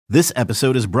This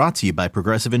episode is brought to you by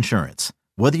Progressive Insurance.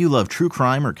 Whether you love true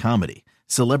crime or comedy,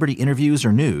 celebrity interviews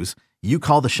or news, you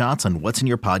call the shots on what's in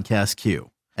your podcast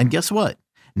queue. And guess what?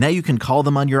 Now you can call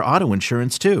them on your auto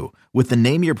insurance too with the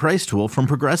Name Your Price tool from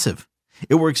Progressive.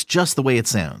 It works just the way it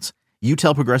sounds. You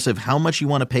tell Progressive how much you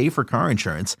want to pay for car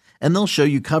insurance, and they'll show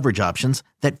you coverage options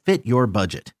that fit your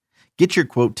budget. Get your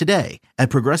quote today at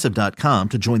Progressive.com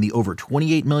to join the over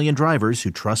 28 million drivers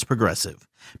who trust Progressive.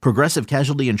 Progressive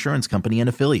Casualty Insurance Company and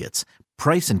Affiliates.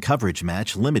 Price and coverage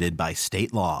match limited by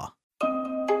state law.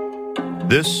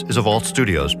 This is a Vault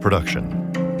Studios production.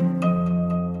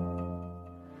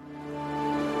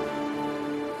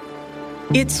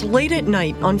 It's late at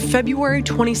night on February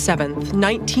 27th,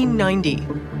 1990,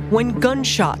 when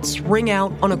gunshots ring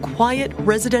out on a quiet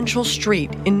residential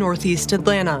street in northeast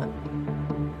Atlanta.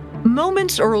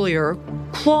 Moments earlier,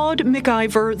 Claude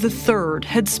McIver III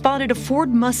had spotted a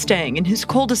Ford Mustang in his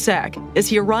cul-de-sac as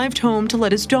he arrived home to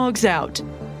let his dogs out.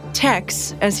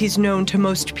 Tex, as he's known to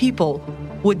most people,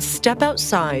 would step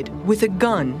outside with a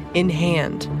gun in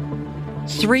hand.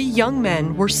 3 young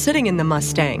men were sitting in the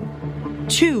Mustang.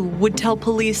 2 would tell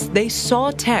police they saw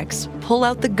Tex pull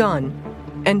out the gun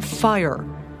and fire.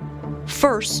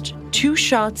 First, 2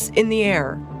 shots in the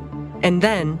air, and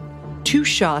then 2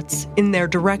 shots in their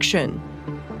direction.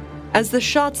 As the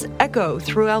shots echo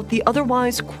throughout the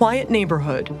otherwise quiet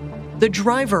neighborhood, the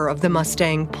driver of the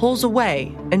Mustang pulls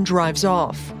away and drives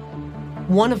off.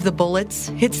 One of the bullets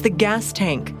hits the gas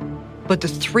tank, but the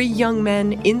 3 young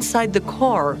men inside the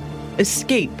car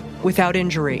escape without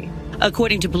injury.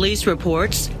 According to police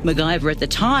reports, McIver at the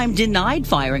time denied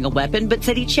firing a weapon, but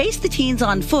said he chased the teens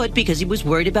on foot because he was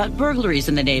worried about burglaries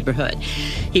in the neighborhood.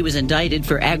 He was indicted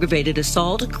for aggravated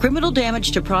assault, criminal damage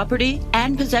to property,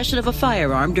 and possession of a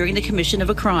firearm during the commission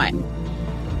of a crime.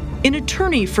 An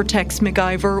attorney for Tex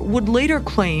McIver would later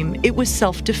claim it was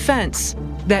self-defense,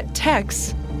 that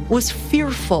Tex was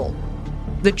fearful.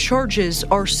 The charges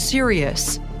are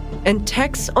serious, and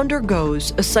Tex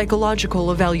undergoes a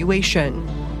psychological evaluation.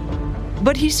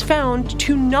 But he's found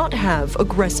to not have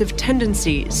aggressive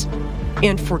tendencies.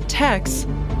 And for Tex,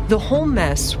 the whole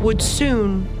mess would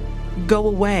soon go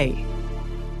away.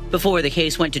 Before the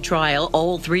case went to trial,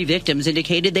 all 3 victims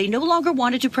indicated they no longer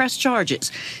wanted to press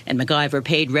charges, and McIver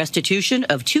paid restitution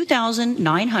of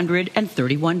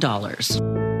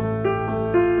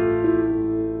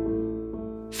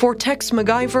 $2,931. For Tex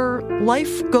McIver,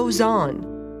 life goes on,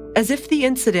 as if the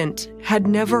incident had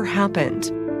never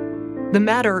happened. The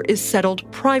matter is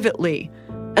settled privately,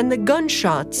 and the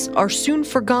gunshots are soon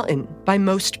forgotten by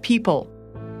most people.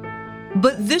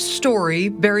 But this story,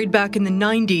 buried back in the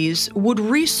 90s, would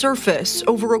resurface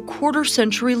over a quarter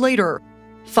century later,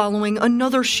 following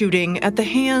another shooting at the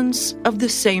hands of the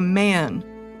same man.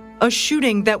 A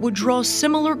shooting that would draw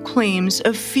similar claims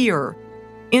of fear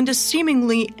and a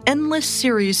seemingly endless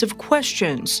series of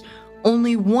questions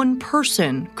only one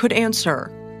person could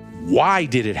answer. Why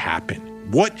did it happen?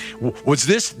 What was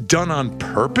this done on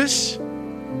purpose?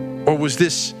 Or was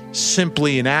this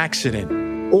simply an accident?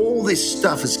 All this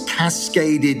stuff has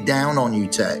cascaded down on you,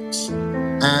 Tex.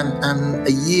 And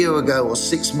a year ago or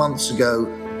 6 months ago,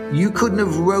 you couldn't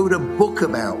have wrote a book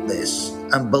about this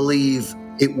and believe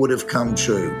it would have come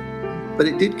true. But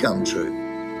it did come true.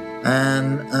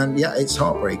 And yeah, it's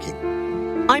heartbreaking.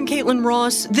 I'm Caitlin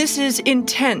Ross. This is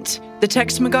Intent, the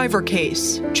Tex McIver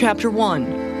case, Chapter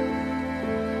 1.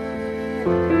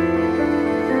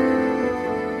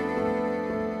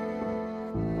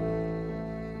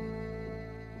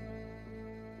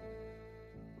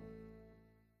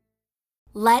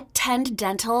 Let Tend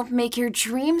Dental make your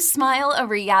dream smile a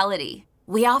reality.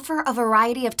 We offer a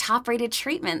variety of top-rated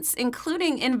treatments,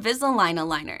 including Invisalign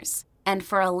aligners. And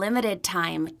for a limited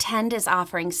time, Tend is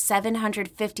offering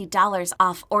 $750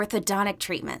 off orthodontic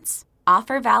treatments.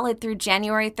 Offer valid through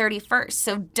January 31st,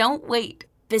 so don't wait.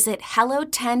 Visit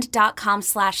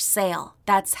hellotend.com/sale.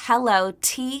 That's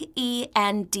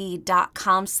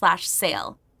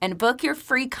hellotend.com/sale. And book your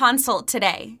free consult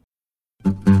today.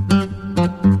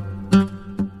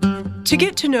 To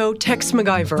get to know Tex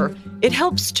McIver, it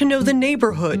helps to know the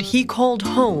neighborhood he called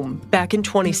home back in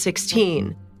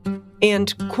 2016.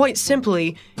 And quite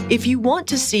simply, if you want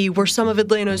to see where some of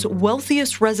Atlanta's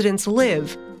wealthiest residents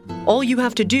live, all you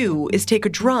have to do is take a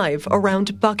drive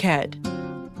around Buckhead.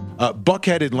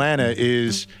 Buckhead, Atlanta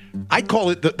is, I call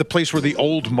it the place where the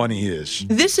old money is.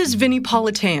 This is Vinnie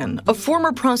Politan, a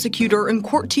former prosecutor and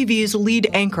Court TV's lead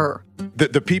anchor.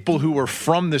 The people who are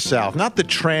from the South, not the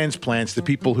transplants, the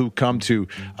people who come to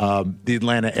the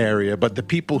Atlanta area, but the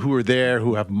people who are there,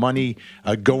 who have money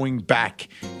going back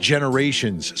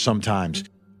generations sometimes.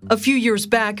 A few years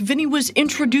back, Vinny was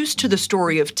introduced to the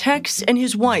story of Tex and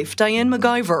his wife, Diane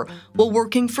McIver, while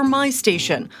working for my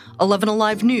station, 11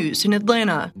 Alive News in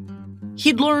Atlanta.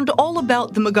 He'd learned all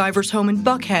about the McIvers' home in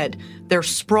Buckhead, their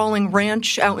sprawling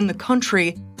ranch out in the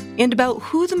country, and about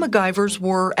who the McIvers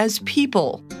were as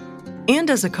people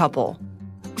and as a couple.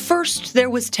 First,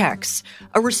 there was Tex,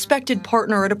 a respected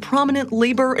partner at a prominent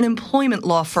labor and employment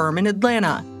law firm in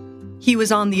Atlanta. He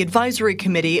was on the advisory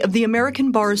committee of the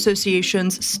American Bar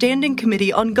Association's Standing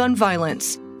Committee on Gun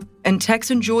Violence, and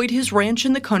Tex enjoyed his ranch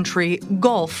in the country,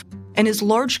 golf, and his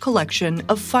large collection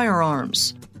of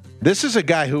firearms. This is a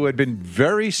guy who had been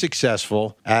very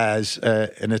successful as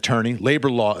an attorney,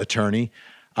 labor law attorney,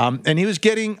 and he was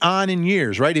getting on in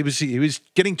years, right? He was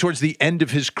getting towards the end of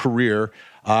his career.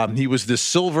 He was the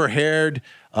silver-haired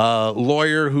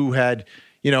lawyer who had,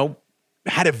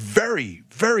 had a very,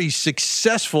 very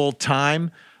successful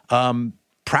time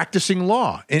practicing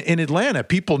law in Atlanta.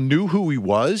 People knew who he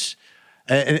was,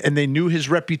 and they knew his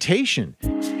reputation.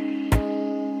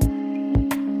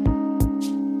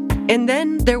 And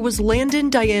then there was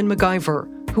Landon Diane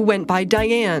McIver, who went by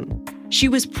Diane. She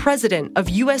was president of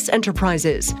U.S.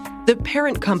 Enterprises, the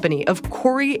parent company of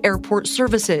Corey Airport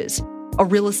Services, a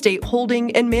real estate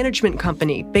holding and management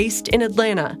company based in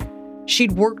Atlanta.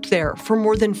 She'd worked there for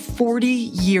more than 40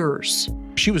 years.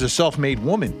 She was a self-made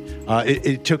woman.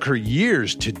 It took her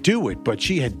years to do it, but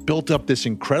she had built up this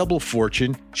incredible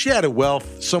fortune. She had a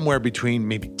wealth somewhere between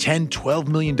maybe $10, $12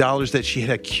 million that she had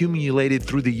accumulated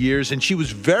through the years, and she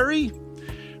was very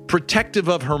protective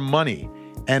of her money.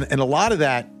 And a lot of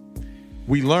that,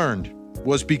 we learned,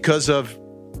 was because of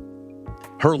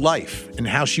her life and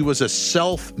how she was a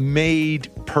self-made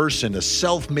person, a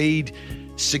self-made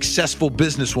successful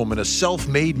businesswoman, a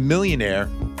self-made millionaire.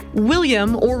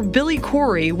 William, or Billy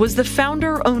Corey, was the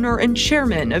founder, owner, and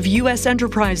chairman of U.S.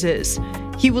 Enterprises.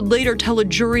 He would later tell a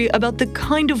jury about the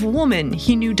kind of woman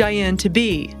he knew Diane to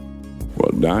be.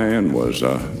 Well, Diane was,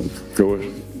 of course,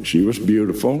 she was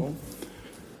beautiful.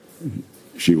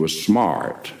 She was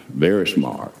smart, very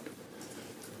smart.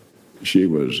 She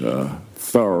was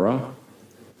thorough.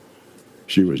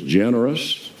 She was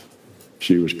generous.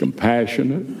 She was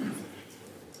compassionate.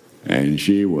 And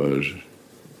she was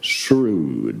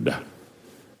shrewd.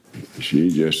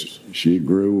 She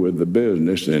grew with the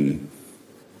business, and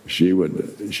she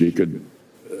could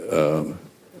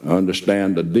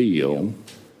understand the deal,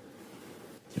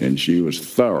 and she was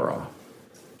thorough.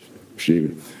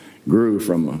 She grew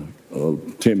from a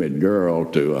timid girl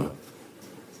to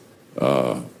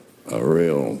a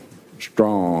real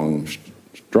strong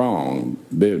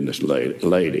business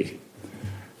lady.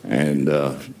 And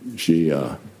she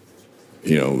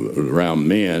around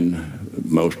men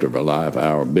most of her life,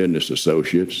 our business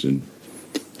associates, and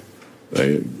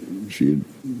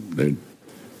they'd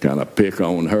kind of pick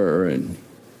on her, and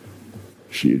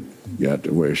she got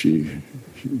to where she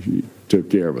took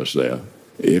care of herself.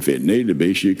 If it needed to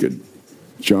be, she could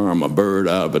charm a bird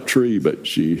out of a tree, but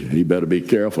he better be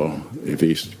careful if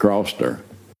he crossed her.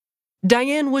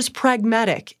 Diane was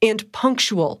pragmatic and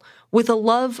punctual, with a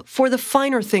love for the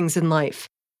finer things in life,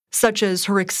 such as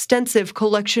her extensive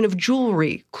collection of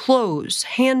jewelry, clothes,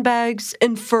 handbags,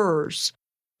 and furs.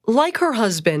 Like her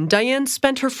husband, Diane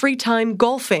spent her free time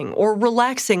golfing or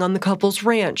relaxing on the couple's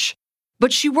ranch.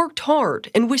 But she worked hard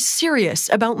and was serious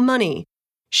about money.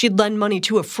 She'd lend money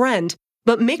to a friend,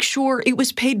 but make sure it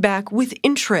was paid back with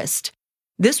interest.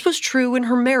 This was true in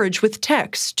her marriage with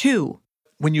Tex, too.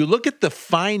 When you look at the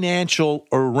financial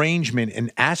arrangement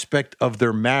and aspect of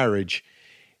their marriage,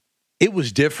 it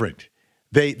was different.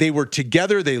 They were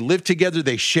together, they lived together,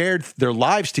 they shared their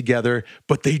lives together,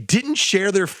 but they didn't share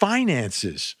their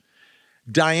finances.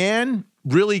 Diane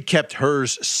really kept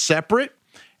hers separate,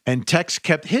 and Tex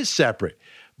kept his separate.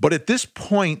 But at this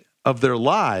point of their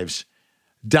lives,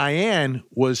 Diane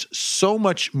was so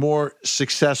much more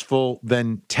successful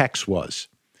than Tex was.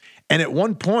 And at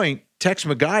one point, Tex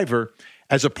McIver,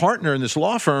 as a partner in this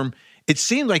law firm, it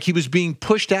seemed like he was being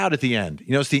pushed out at the end.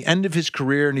 You know, it's the end of his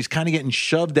career, and he's kind of getting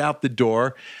shoved out the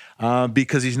door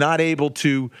because he's not able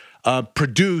to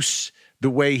produce the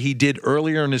way he did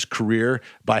earlier in his career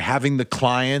by having the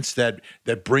clients that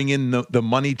bring in the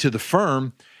money to the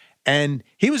firm. And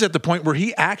he was at the point where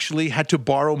he actually had to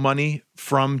borrow money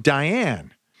from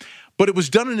Diane. But it was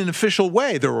done in an official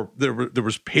way. There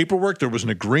was paperwork, there was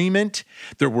an agreement,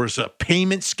 there was a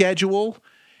payment schedule.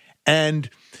 And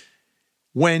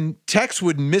when Tex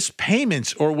would miss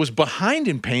payments or was behind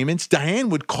in payments, Diane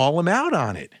would call him out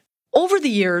on it. Over the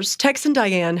years, Tex and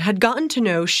Diane had gotten to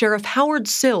know Sheriff Howard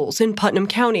Sills in Putnam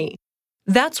County.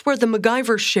 That's where the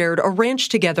McIvers shared a ranch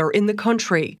together in the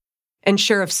country. And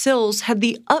Sheriff Sills had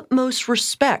the utmost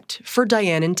respect for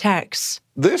Diane and Tex.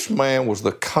 This man was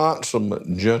the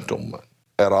consummate gentleman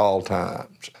at all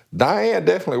times. Diane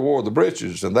definitely wore the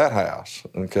breeches in that house,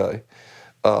 okay?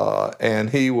 And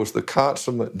he was the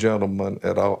consummate gentleman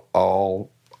at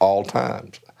all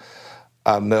times.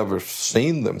 I've never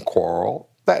seen them quarrel.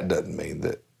 That doesn't mean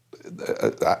that,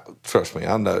 trust me,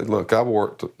 I know. Look, I've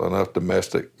worked enough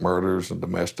domestic murders and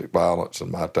domestic violence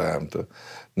in my time to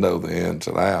know the ins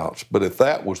and outs. But if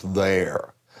that was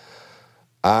there,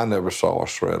 I never saw a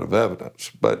shred of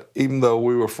evidence. But even though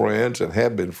we were friends and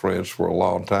had been friends for a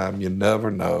long time, you never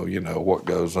know, what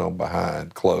goes on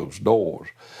behind closed doors.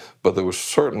 But there was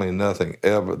certainly nothing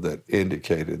ever that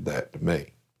indicated that to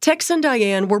me. Tex and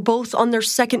Diane were both on their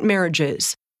second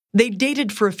marriages. They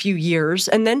dated for a few years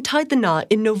and then tied the knot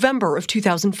in November of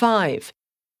 2005.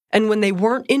 And when they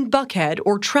weren't in Buckhead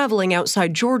or traveling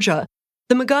outside Georgia,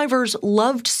 the McIvers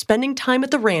loved spending time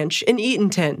at the ranch in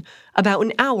Eatonton, about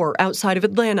an hour outside of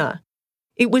Atlanta.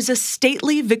 It was a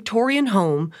stately Victorian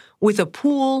home with a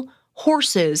pool,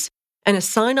 horses, and a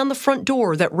sign on the front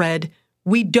door that read,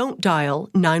 "We don't dial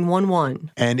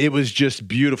 911. And it was just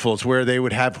beautiful. It's where they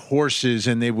would have horses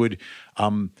and they would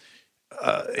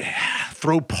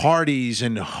throw parties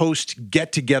and host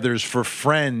get-togethers for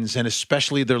friends, and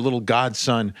especially their little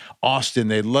godson Austin.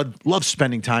 They loved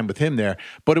spending time with him there.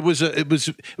 But it was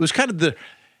kind of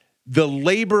the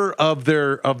labor of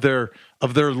their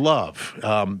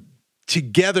love.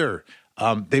 Together,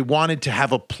 they wanted to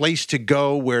have a place to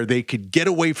go where they could get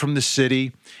away from the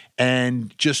city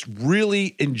and just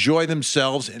really enjoy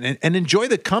themselves and enjoy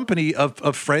the company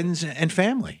of friends and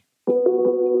family.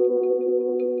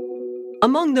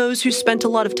 Among those who spent a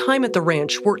lot of time at the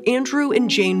ranch were Andrew and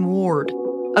Jane Ward,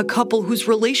 a couple whose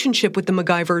relationship with the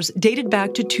McIvers dated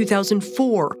back to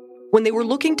 2004, when they were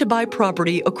looking to buy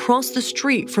property across the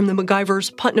street from the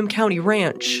McIvers' Putnam County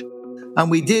ranch. And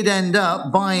we did end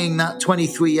up buying that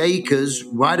 23 acres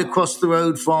right across the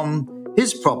road from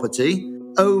his property.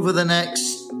 Over the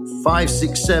next 5,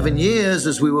 6, 7 years,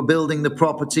 as we were building the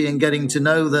property and getting to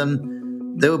know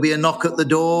them, there would be a knock at the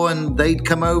door and they'd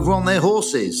come over on their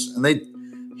horses and they'd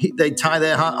tie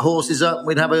their horses up,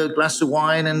 we'd have a glass of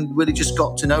wine and really just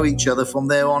got to know each other from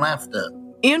there on after.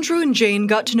 Andrew and Jane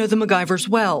got to know the McIvers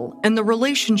well and the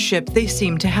relationship they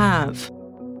seemed to have.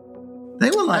 They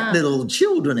were like little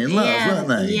children in love, weren't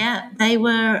they? Yeah, they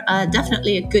were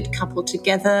definitely a good couple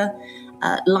together,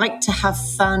 liked to have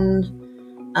fun,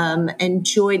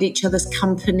 enjoyed each other's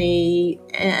company,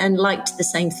 and liked the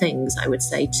same things, I would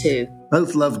say, too.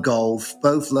 Both loved golf,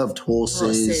 both loved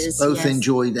horses, both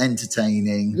enjoyed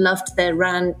entertaining. Loved their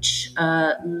ranch,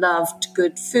 loved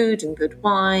good food and good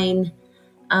wine.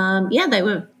 They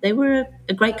were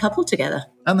a great couple together.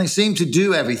 And they seemed to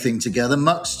do everything together,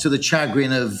 much to the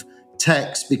chagrin of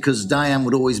Tex, because Diane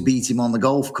would always beat him on the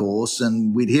golf course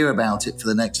and we'd hear about it for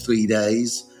the next 3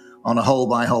 days on a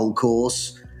hole-by-hole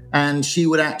course. And she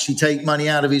would actually take money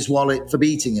out of his wallet for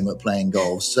beating him at playing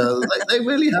golf. So they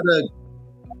really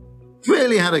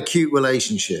had a cute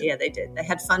relationship. Yeah, they did. They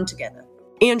had fun together.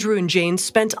 Andrew and Jane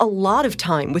spent a lot of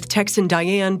time with Tex and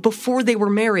Diane before they were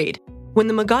married, when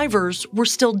the McIvers were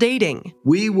still dating.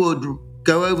 We would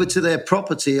go over to their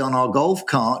property on our golf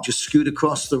cart, just scoot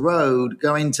across the road,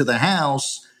 go into the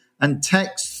house, and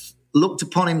Tex looked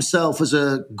upon himself as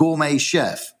a gourmet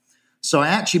chef. So I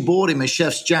actually bought him a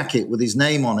chef's jacket with his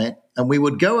name on it, and we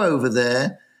would go over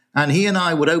there, and he and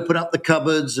I would open up the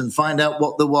cupboards and find out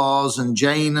what there was, and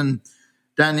Jane and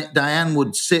Diane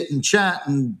would sit and chat,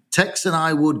 and Tex and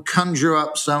I would conjure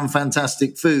up some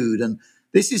fantastic food. And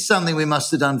this is something we must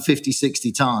have done 50,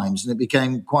 60 times, and it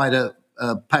became quite a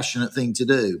passionate thing to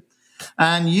do.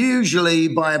 And usually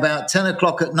by about 10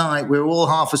 o'clock at night, we were all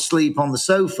half asleep on the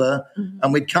sofa,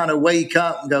 and we'd kind of wake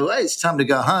up and go, hey, it's time to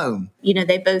go home. You know,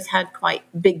 they both had quite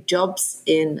big jobs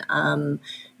in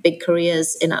big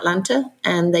careers in Atlanta,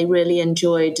 and they really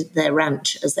enjoyed their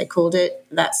ranch, as they called it.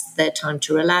 That's their time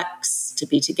to relax, to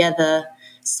be together,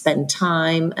 spend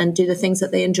time, and do the things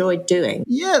that they enjoyed doing.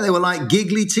 Yeah, they were like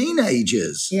giggly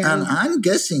teenagers. Yeah. And I'm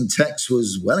guessing Tex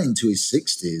was well into his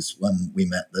 60s when we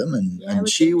met them. And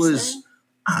she was,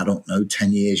 I don't know,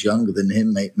 10 years younger than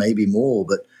him, maybe more.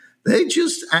 But they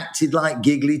just acted like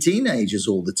giggly teenagers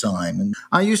all the time. And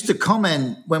I used to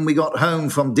comment when we got home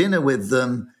from dinner with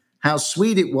them how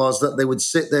sweet it was that they would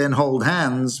sit there and hold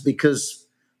hands, because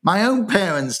my own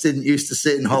parents didn't used to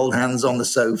sit and hold hands on the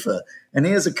sofa. And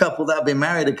here's a couple that have been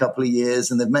married a couple of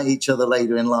years and they've met each other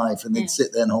later in life and they'd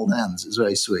sit there and hold hands. It was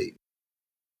very sweet.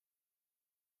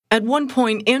 At one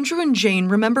point, Andrew and Jane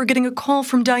remember getting a call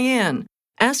from Diane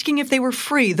asking if they were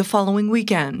free the following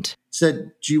weekend.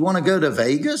 Said, do you want to go to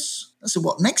Vegas? I said,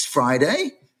 what, next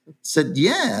Friday? Said,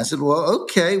 yeah. I said, well,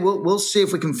 okay, we'll see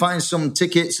if we can find some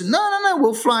tickets. No,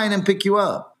 we'll fly in and pick you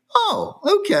up. Oh,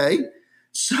 okay.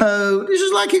 So this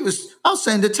is like I'll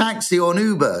send a taxi or an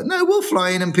Uber. No, we'll fly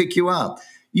in and pick you up.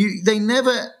 They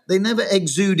never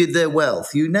exuded their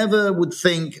wealth. You never would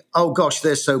think, oh gosh,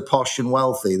 they're so posh and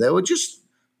wealthy. They were just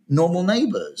normal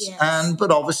neighbors. Yes.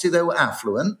 But obviously they were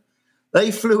affluent.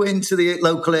 They flew into the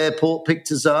local airport,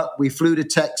 picked us up. We flew to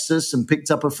Texas and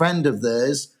picked up a friend of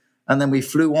theirs. And then we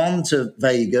flew on to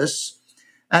Vegas.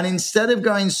 And instead of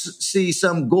going to see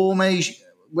some gourmet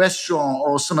restaurant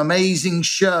or some amazing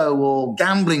show or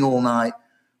gambling all night,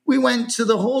 we went to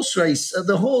the horse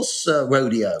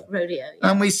rodeo. Yeah.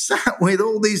 And we sat with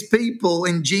all these people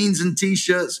in jeans and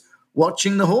T-shirts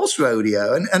watching the horse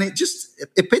rodeo. And it just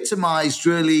epitomized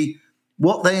really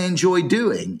what they enjoy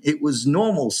doing. It was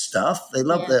normal stuff. They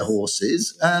loved their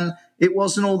horses. And it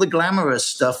wasn't all the glamorous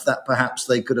stuff that perhaps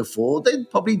they could afford. They'd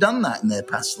probably done that in their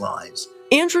past lives.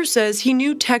 Andrew says he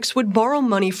knew Tex would borrow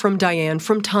money from Diane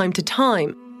from time to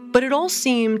time, but it all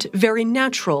seemed very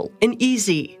natural and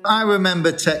easy. I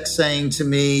remember Tex saying to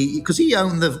me, because he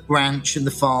owned the ranch and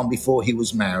the farm before he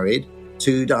was married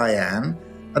to Diane,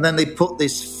 and then they put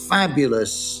this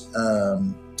fabulous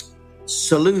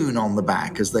saloon on the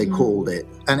back, as they called it,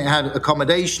 and it had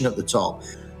accommodation at the top.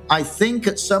 I think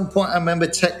at some point I remember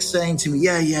Tex saying to me,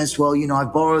 yes, well, I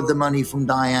borrowed the money from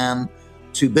Diane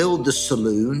to build the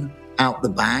saloon out the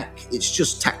back. It's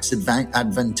just tax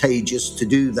advantageous to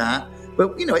do that.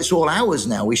 But, it's all ours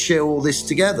now. We share all this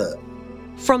together.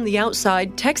 From the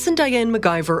outside, Tex and Diane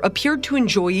McIver appeared to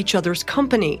enjoy each other's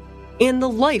company and the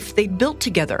life they'd built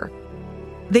together.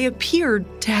 They appeared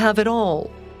to have it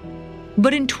all.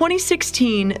 But in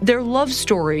 2016, their love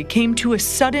story came to a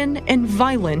sudden and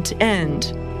violent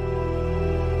end.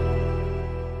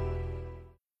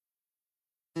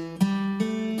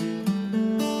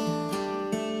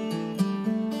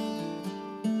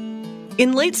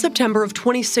 In late September of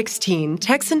 2016,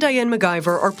 Tex and Diane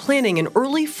McIver are planning an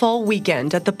early fall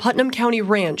weekend at the Putnam County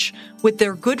Ranch with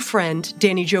their good friend,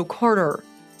 Danny Jo Carter.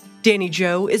 Danny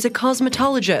Jo is a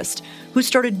cosmetologist who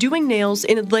started doing nails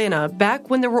in Atlanta back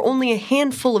when there were only a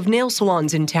handful of nail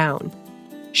salons in town.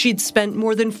 She'd spent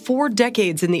more than 4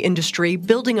 decades in the industry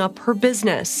building up her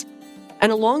business.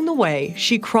 And along the way,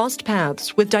 she crossed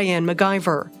paths with Diane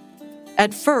McIver.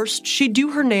 At first, she'd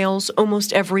do her nails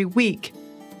almost every week.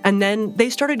 And then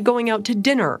they started going out to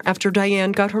dinner after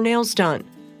Diane got her nails done.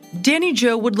 Danny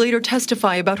Jo would later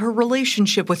testify about her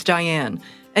relationship with Diane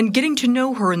and getting to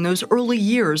know her in those early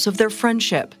years of their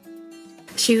friendship.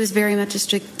 She was very much a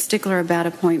stickler about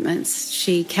appointments.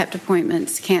 She kept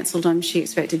appointments, canceled them. She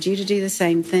expected you to do the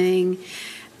same thing.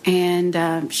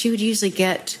 And she would usually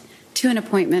get to an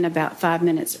appointment about 5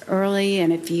 minutes early.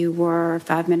 And if you were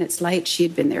 5 minutes late, she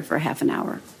had been there for half an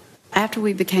hour. After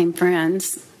we became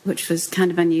friends, which was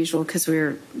kind of unusual because we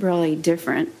were really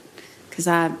different, because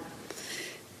I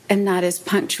am not as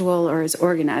punctual or as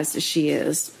organized as she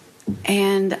is.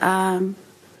 And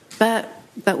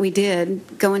but we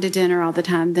did go into dinner all the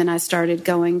time. Then I started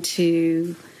going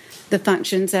to the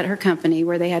functions at her company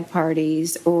where they had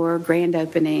parties or grand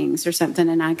openings or something,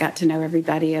 and I got to know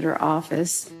everybody at her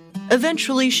office.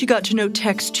 Eventually, she got to know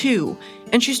Tex, too,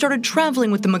 and she started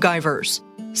traveling with the McIvers.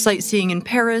 Sightseeing in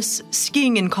Paris,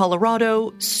 skiing in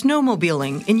Colorado,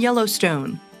 snowmobiling in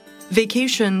Yellowstone.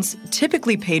 Vacations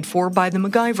typically paid for by the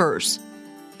McIvers.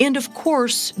 And of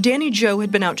course, Danny Jo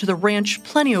had been out to the ranch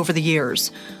plenty over the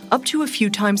years, up to a few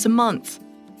times a month.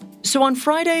 So on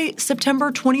Friday,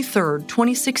 September 23rd,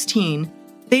 2016,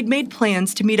 they'd made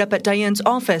plans to meet up at Diane's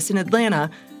office in Atlanta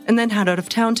and then head out of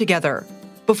town together.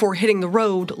 Before hitting the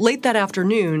road late that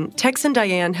afternoon, Tex and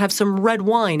Diane have some red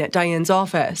wine at Diane's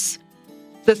office.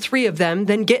 The 3 of them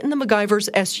then get in the McIver's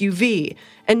SUV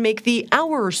and make the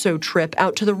hour or so trip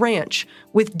out to the ranch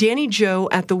with Danny Jo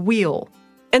at the wheel.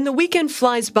 And the weekend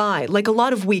flies by like a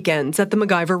lot of weekends at the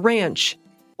McIver Ranch.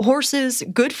 Horses,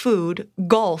 good food,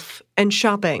 golf, and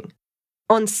shopping.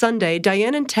 On Sunday,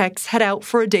 Diane and Tex head out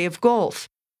for a day of golf,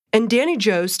 and Danny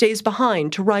Jo stays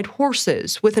behind to ride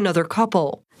horses with another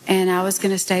couple. And I was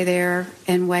going to stay there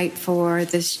and wait for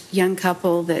this young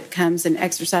couple that comes and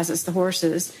exercises the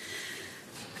horses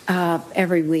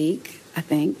every week, I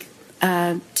think,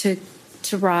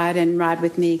 to ride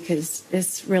with me, because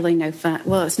it's really no fun.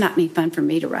 Well, it's not any fun for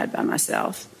me to ride by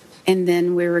myself. And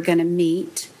then we were going to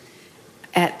meet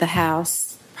at the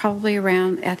house probably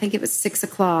around, I think it was 6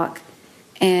 o'clock,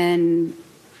 and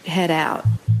head out.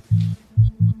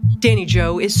 Danny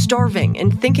Jo is starving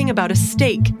and thinking about a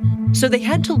steak, so they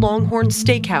head to Longhorn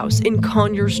Steakhouse in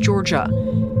Conyers, Georgia.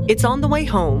 It's on the way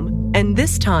home, And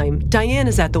this time, Diane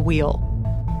is at the wheel.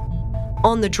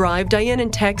 On the drive, Diane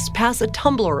and Tex pass a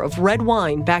tumbler of red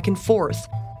wine back and forth,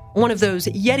 one of those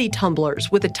Yeti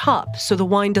tumblers with a top so the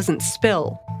wine doesn't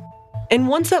spill. And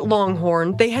once at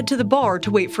Longhorn, they head to the bar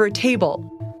to wait for a table.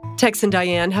 Tex and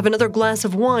Diane have another glass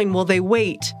of wine while they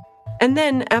wait. And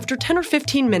then, after 10 or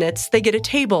 15 minutes, they get a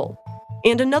table.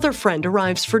 And another friend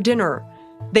arrives for dinner.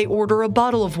 They order a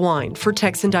bottle of wine for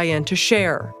Tex and Diane to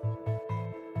share.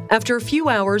 After a few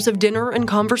hours of dinner and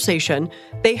conversation,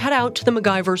 they head out to the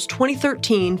McIver's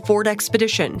 2013 Ford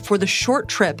Expedition for the short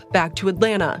trip back to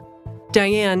Atlanta.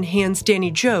 Diane hands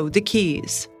Danny Joe the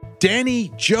keys.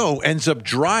 Danny Joe ends up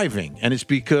driving, and it's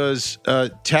because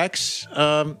Tex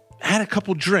had a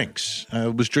couple drinks,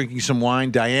 was drinking some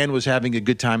wine. Diane was having a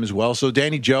good time as well. So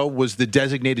Danny Joe was the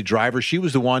designated driver. She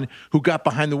was the one who got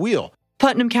behind the wheel.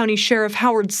 Putnam County Sheriff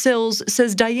Howard Sills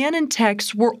says Diane and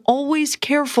Tex were always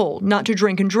careful not to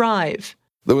drink and drive.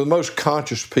 They were the most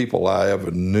conscious people I ever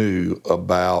knew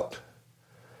about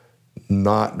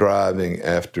not driving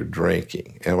after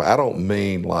drinking. And I don't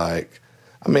mean I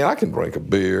can drink a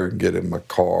beer and get in my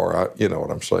car, you know what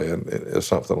I'm saying, it's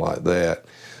something like that.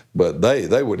 But they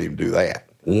wouldn't even do that.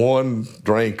 One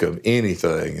drink of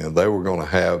anything, and they were going to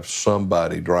have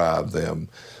somebody drive them,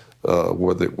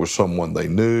 whether it was someone they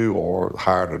knew or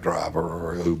hired a driver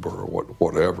or Uber or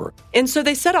whatever. And so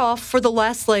they set off for the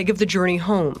last leg of the journey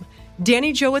home.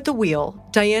 Danny Joe at the wheel,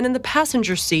 Diane in the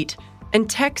passenger seat, and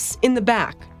Tex in the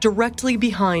back, directly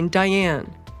behind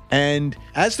Diane. And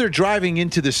as they're driving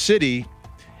into the city,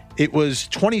 it was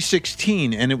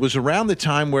 2016, and it was around the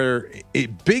time where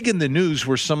big in the news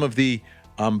were some of the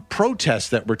protests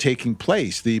that were taking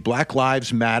place, the Black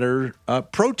Lives Matter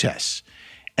protests.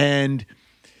 And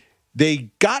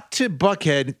they got to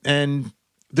Buckhead, and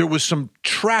there was some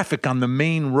traffic on the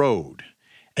main road.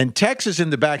 And Tex is in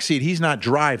the back seat. He's not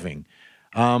driving.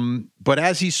 But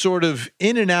as he's sort of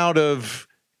in and out of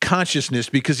consciousness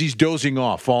because he's dozing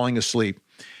off, falling asleep,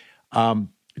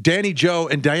 Danny Joe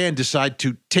and Diane decide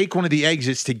to take one of the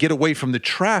exits to get away from the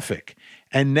traffic.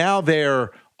 And now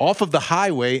they're off of the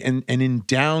highway and in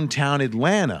downtown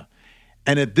Atlanta.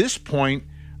 And at this point,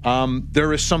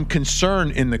 there is some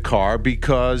concern in the car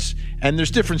because, and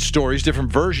there's different stories,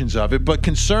 different versions of it, but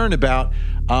concern about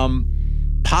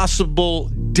possible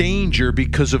danger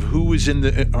because of who is in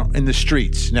the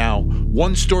streets. Now,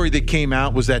 one story that came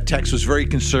out was that Tex was very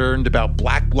concerned about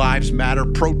Black Lives Matter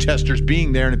protesters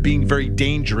being there and it being very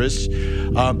dangerous.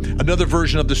 Another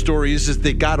version of the story is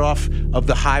they got off of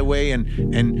the highway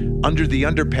and under the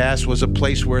underpass was a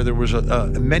place where there was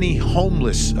many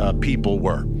homeless people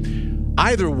were.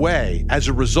 Either way, as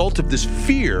a result of this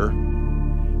fear,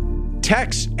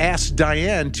 Tex asked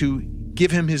Diane to give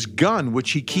him his gun,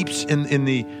 which he keeps in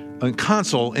the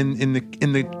console in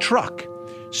the truck.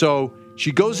 So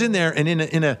she goes in there, and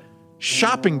in a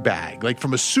shopping bag, like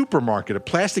from a supermarket, a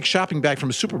plastic shopping bag from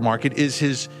a supermarket, is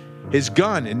his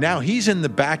gun. And now he's in the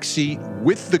back seat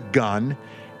with the gun,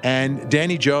 and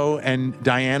Danny Joe and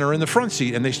Diane are in the front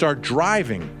seat, and they start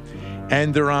driving,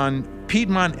 and they're on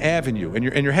Piedmont Avenue, and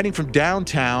you're heading from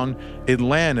downtown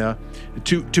Atlanta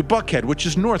to Buckhead, which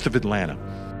is north of Atlanta.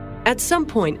 At some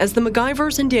point, as the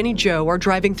McIvers and Danny Joe are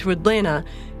driving through Atlanta,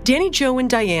 Danny Joe and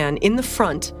Diane in the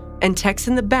front and Tex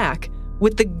in the back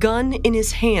with the gun in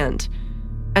his hand.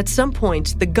 At some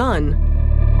point, the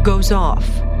gun goes off.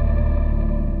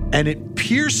 And it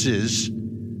pierces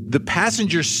the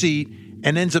passenger seat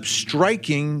and ends up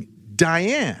striking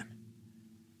Diane.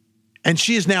 And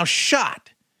she is now shot.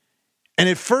 And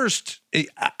at first,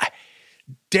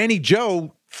 Danny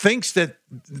Joe thinks that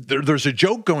there's a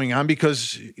joke going on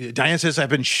because Diane says, I've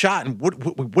been shot. And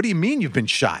what do you mean you've been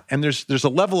shot? And there's a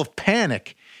level of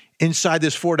panic inside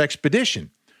this Ford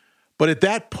Expedition. But at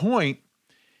that point,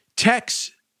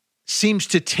 Tex seems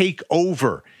to take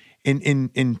over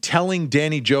in telling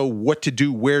Danny Joe what to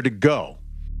do, where to go.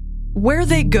 Where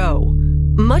they go,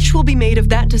 much will be made of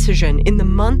that decision in the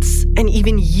months and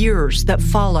even years that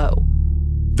follow.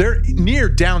 They're near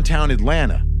downtown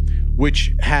Atlanta,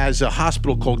 which has a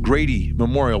hospital called Grady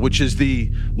Memorial, which is the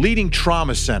leading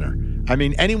trauma center. I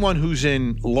mean, anyone who's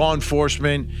in law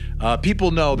enforcement,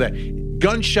 people know that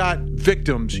gunshot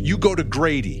victims, you go to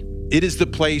Grady. It is the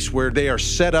place where they are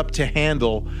set up to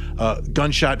handle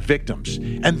gunshot victims.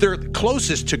 And they're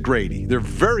closest to Grady. They're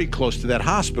very close to that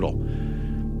hospital.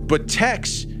 But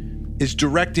Tex is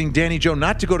directing Danny Joe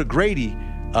not to go to Grady,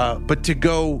 but to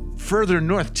go further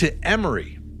north to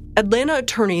Emory. Atlanta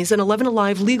attorneys and 11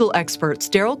 Alive legal experts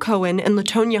Daryl Cohen and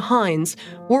LaTonya Hines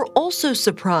were also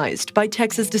surprised by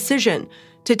Tex's decision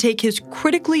to take his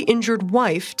critically injured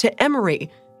wife to Emory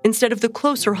instead of the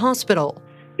closer hospital.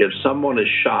 If someone is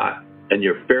shot and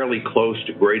you're fairly close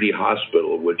to Grady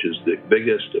Hospital, which is the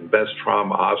biggest and best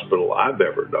trauma hospital I've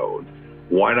ever known,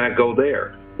 why not go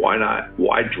there?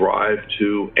 Why drive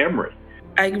to Emory?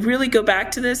 I really go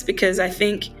back to this because I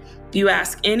think you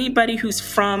ask anybody who's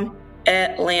from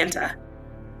Atlanta,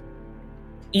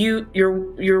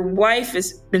 your wife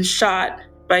has been shot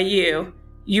by you.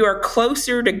 You are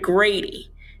closer to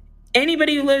Grady.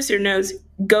 Anybody who lives here knows,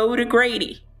 go to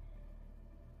Grady.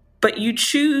 But you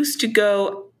choose to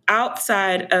go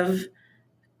outside of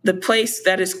the place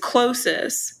that is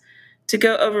closest to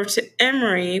go over to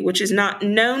Emory, which is not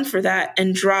known for that,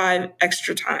 and drive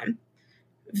extra time.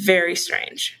 Very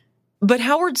strange. But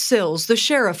Howard Sills, the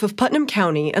sheriff of Putnam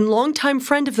County and longtime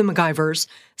friend of the McIvers,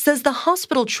 says the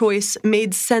hospital choice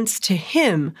made sense to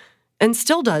him and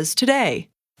still does today.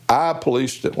 I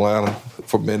policed Atlanta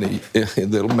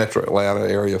in the metro Atlanta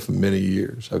area for many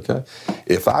years, okay?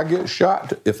 If I get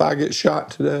shot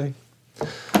today,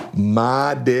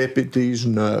 my deputies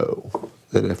know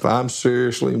that if I'm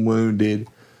seriously wounded,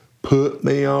 put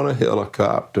me on a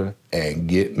helicopter and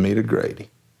get me to Grady.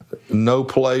 No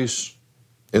place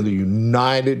in the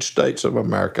United States of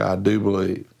America, I do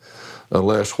believe,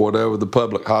 unless whatever the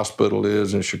public hospital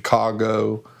is in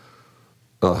Chicago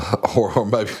or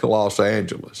maybe Los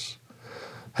Angeles,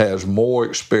 has more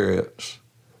experience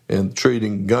in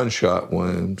treating gunshot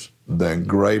wounds than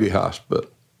Grady Hospital.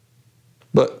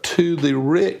 But to the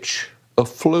rich,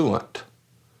 affluent,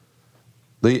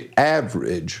 the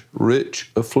average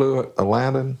rich, affluent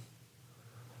Atlantan,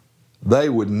 they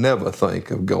would never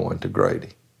think of going to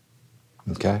Grady.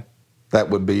 Okay, that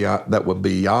would be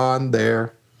beyond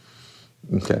their.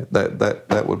 Okay,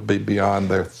 that would be beyond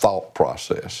their thought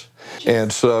process,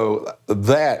 and so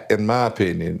that, in my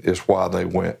opinion, is why they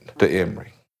went to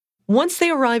Emory. Once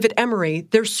they arrive at Emory,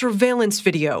 there's surveillance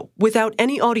video without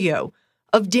any audio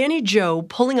of Danny Joe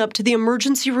pulling up to the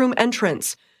emergency room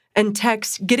entrance and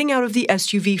Tex getting out of the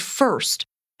SUV first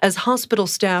as hospital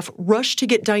staff rush to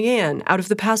get Diane out of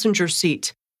the passenger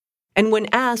seat. And when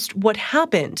asked what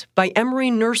happened by Emory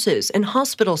nurses and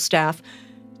hospital staff,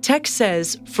 Tex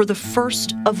says for the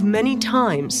first of many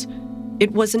times,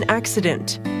 it was an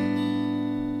accident.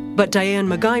 But Diane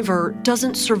McIver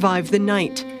doesn't survive the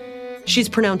night. She's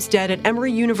pronounced dead at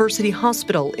Emory University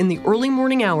Hospital in the early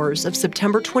morning hours of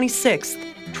September 26,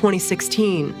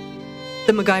 2016.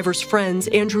 The McIver's friends,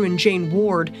 Andrew and Jane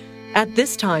Ward, at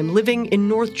this time living in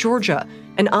North Georgia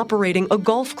and operating a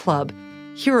golf club,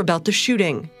 hear about the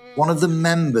shooting. One of the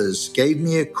members gave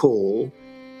me a call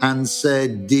and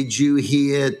said, "Did you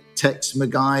hear Tex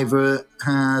McIver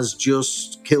has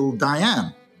just killed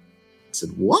Diane?" I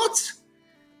said, "What?"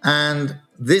 And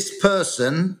this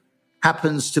person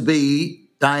happens to be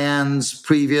Diane's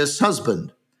previous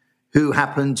husband, who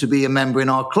happened to be a member in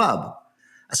our club.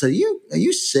 I said, are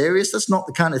you serious? That's not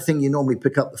the kind of thing you normally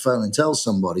pick up the phone and tell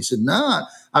somebody. He said, "No,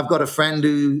 I've got a friend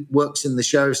who works in the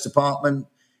sheriff's department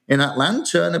in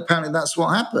Atlanta, and apparently that's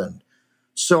what happened."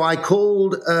 So I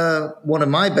called one of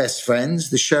my best friends,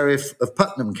 the sheriff of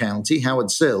Putnam County,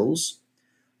 Howard Sills,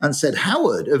 and said,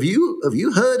 "Howard, have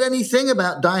you heard anything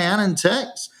about Diane and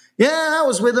Tex?" "Yeah, I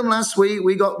was with them last week.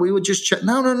 We were just checking."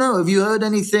 No. Have you heard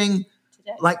anything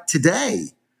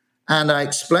today? And I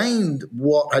explained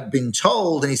what had been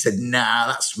told, and he said, "Nah,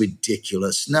 that's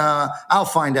ridiculous. Nah, I'll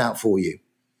find out for you."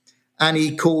 And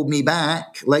he called me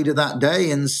back later that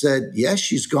day and said, "Yes,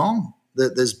 she's gone.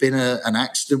 There's been an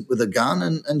accident with a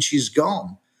gun, and she's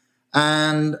gone."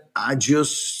 And I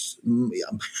just, we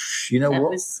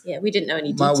didn't know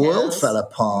any details. My world fell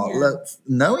apart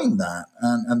knowing that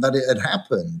and that it had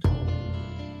happened.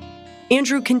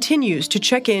 Andrew continues to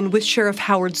check in with Sheriff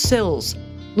Howard Sills,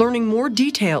 learning more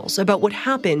details about what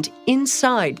happened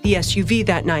inside the SUV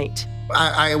that night.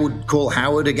 I would call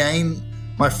Howard again,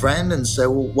 my friend, and say,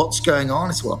 "Well, what's going on?"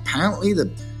 I said, "Well, apparently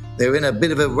they're in a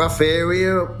bit of a rough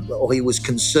area," or he was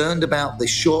concerned about the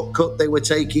shortcut they were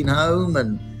taking home,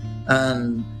 and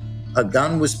a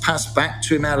gun was passed back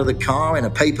to him out of the car in a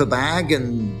paper bag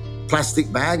and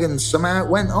plastic bag, and somehow it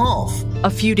went off. A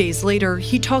few days later,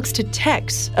 he talks to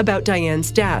Tex about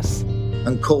Diane's death.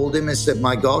 And called him and said,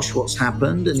 "My gosh, what's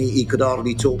happened?" And he could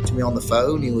hardly talk to me on the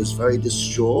phone. He was very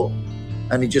distraught.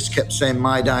 And he just kept saying,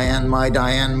 "My Diane, my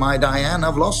Diane, my Diane,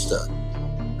 I've lost her."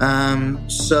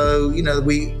 So,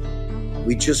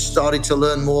 we just started to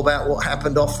learn more about what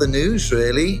happened off the news,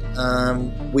 really.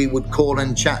 We would call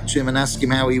and chat to him and ask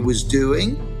him how he was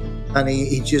doing. And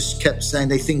he just kept saying,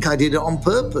 "They think I did it on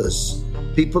purpose.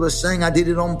 People are saying I did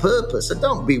it on purpose." I said,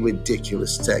 "Don't be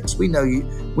ridiculous, Tex. We know you.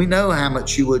 We know how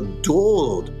much you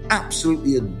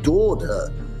absolutely adored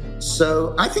her."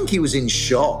 So I think he was in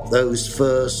shock those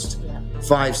first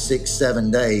 5, 6,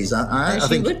 7 days. I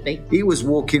think would be. He was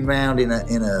walking around in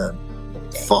a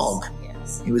fog.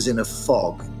 Yes. He was in a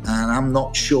fog, and I'm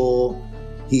not sure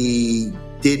he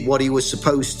did what he was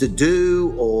supposed to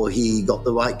do, or he got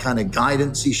the right kind of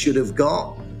guidance he should have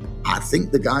got. I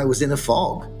think the guy was in a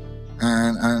fog.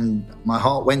 And my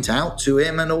heart went out to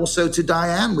him and also to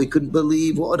Diane. We couldn't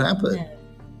believe what had happened.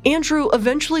 Andrew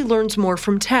eventually learns more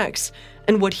from Tex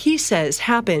and what he says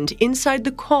happened inside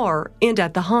the car and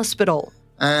at the hospital.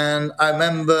 And I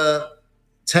remember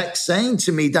Tex saying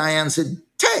to me, Diane said,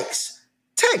 Tex,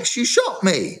 you shot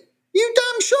me. You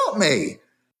damn shot me.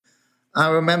 I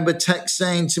remember Tex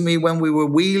saying to me when we were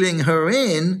wheeling her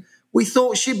in, we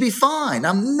thought she'd be fine.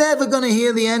 I'm never going to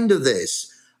hear the end of this.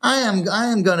 I am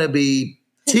going to be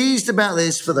teased about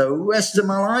this for the rest of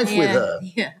my life with her.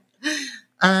 Yeah.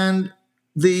 And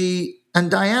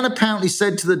Diane apparently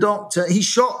said to the doctor, he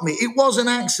shot me. It was an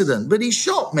accident, but he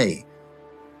shot me.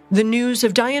 The news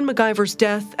of Diane McIver's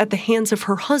death at the hands of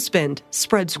her husband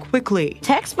spreads quickly.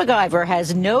 Tex McIver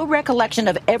has no recollection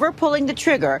of ever pulling the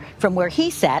trigger from where he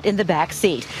sat in the back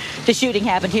seat. The shooting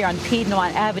happened here on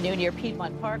Piedmont Avenue near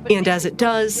Piedmont Park. And as it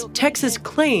does, Tex's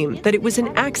claim that it was an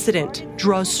accident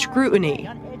draws scrutiny.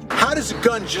 How does a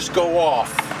gun just go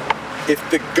off if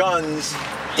the gun's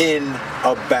in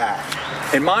a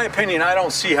bag? In my opinion, I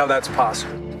don't see how that's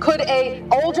possible. Could an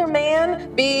older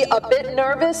man be a bit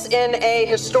nervous in a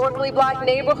historically black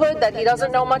neighborhood that he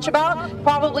doesn't know much about?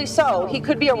 Probably so. He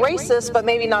could be a racist, but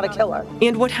maybe not a killer.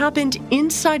 And what happened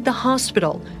inside the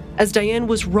hospital as Diane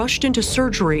was rushed into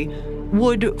surgery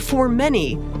would, for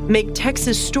many, make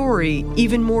Tex's story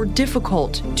even more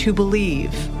difficult to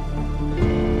believe.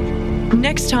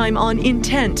 Next time on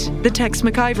Intent, the Tex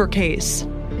McIver case.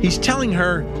 He's telling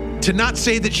her to not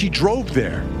say that she drove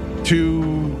there,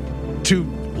 to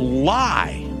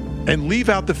lie and leave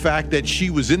out the fact that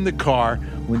she was in the car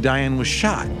when Diane was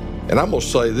shot. And I'm going to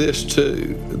say this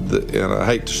too, and I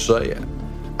hate to say it,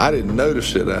 I didn't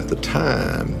notice it at the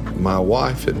time. My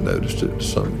wife had noticed it to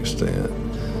some extent.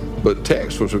 But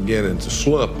Tex was beginning to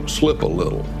slip a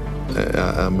little,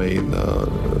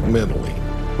 mentally.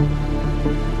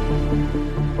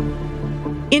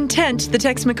 Intent, the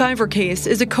Tex McIver case,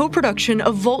 is a co-production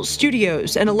of Volt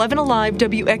Studios and 11 Alive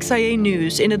WXIA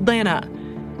News in Atlanta.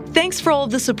 Thanks for all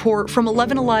of the support from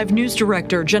 11 Alive News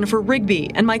Director Jennifer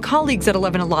Rigby and my colleagues at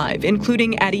 11 Alive,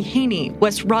 including Addie Haney,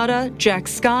 Wes Rada, Jack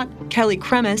Scott, Kelly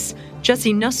Kremis,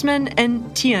 Jesse Nussman,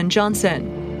 and Tian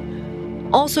Johnson.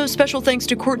 Also, special thanks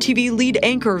to Court TV lead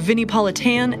anchor Vinnie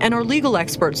Politan and our legal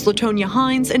experts LaTonya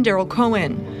Hines and Daryl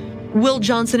Cohen. Will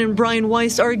Johnson and Brian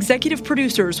Weiss are executive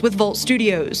producers with Volt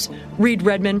Studios. Reed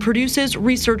Redman produces,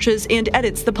 researches, and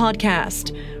edits the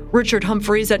podcast. Richard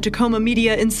Humphreys at Tacoma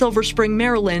Media in Silver Spring,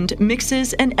 Maryland,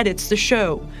 mixes and edits the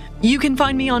show. You can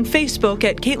find me on Facebook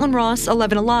at Caitlin Ross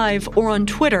 11 Alive or on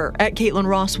Twitter at Caitlin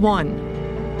Ross 1.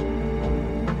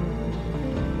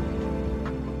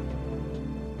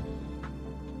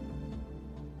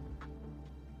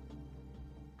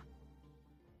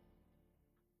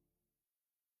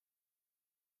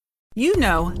 You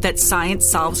know that science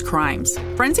solves crimes.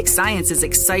 Forensic science is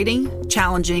exciting,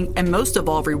 challenging, and most of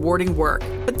all, rewarding work.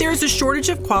 But there's a shortage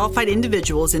of qualified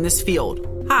individuals in this field.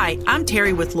 Hi, I'm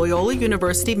Terry with Loyola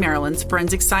University Maryland's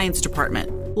Forensic Science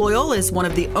Department. Loyola is one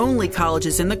of the only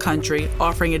colleges in the country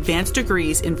offering advanced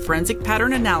degrees in forensic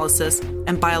pattern analysis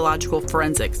and biological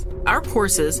forensics. Our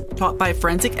courses, taught by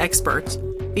forensic experts,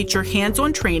 feature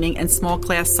hands-on training and small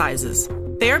class sizes.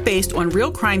 They are based on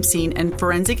real crime scene and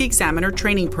forensic examiner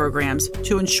training programs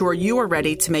to ensure you are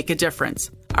ready to make a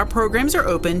difference. Our programs are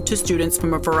open to students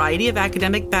from a variety of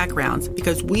academic backgrounds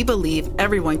because we believe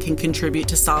everyone can contribute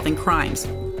to solving crimes.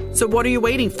 So what are you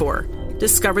waiting for?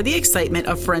 Discover the excitement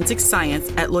of forensic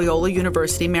science at Loyola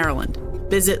University, Maryland.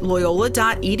 Visit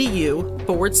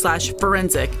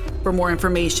loyola.edu/forensic for more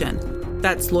information.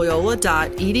 That's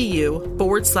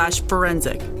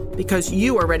loyola.edu/forensic because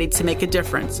you are ready to make a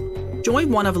difference.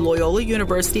 Join one of Loyola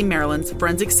University Maryland's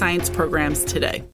forensic science programs today.